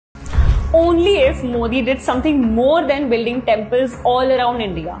only if Modi did something more than building temples all around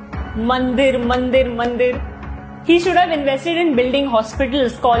India. Mandir, mandir, mandir. He should have invested in building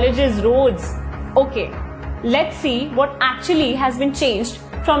hospitals, colleges, roads. Okay, let's see what actually has been changed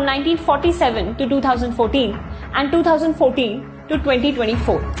from 1947 to 2014 and 2014 to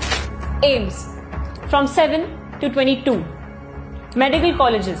 2024. AIIMS from 7 to 22. Medical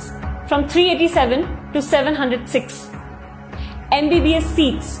colleges from 387 to 706. MBBS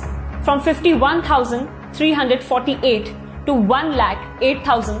seats from 51,348 to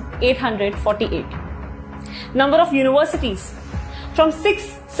 1,08,848. Number of universities from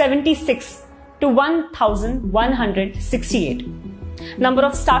 676 to 1,168. Number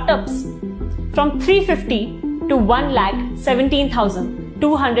of startups from 350 to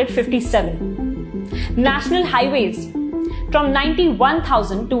 1,17,257. National highways from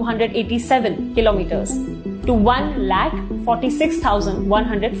 91,287 kilometers to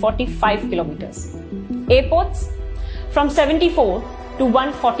 1,46,145 kilometers. Airports from 74 to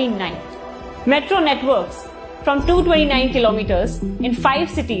 149. Metro networks from 229 kilometers in 5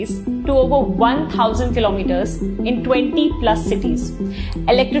 cities to over 1,000 kilometers in 20 plus cities.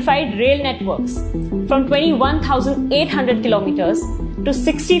 Electrified rail networks from 21,800 kilometers to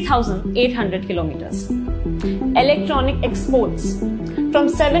 60,800 kilometers. Electronic exports from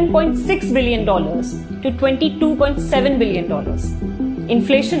 $7.6 billion to $22.7 billion.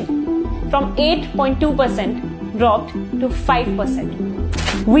 Inflation from 8.2% dropped to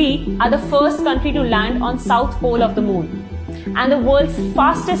 5%. We are the first country to land on South Pole of the Moon and the world's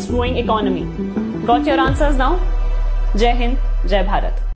fastest growing economy. Got your answers now? Jai Hind, Jai Bharat.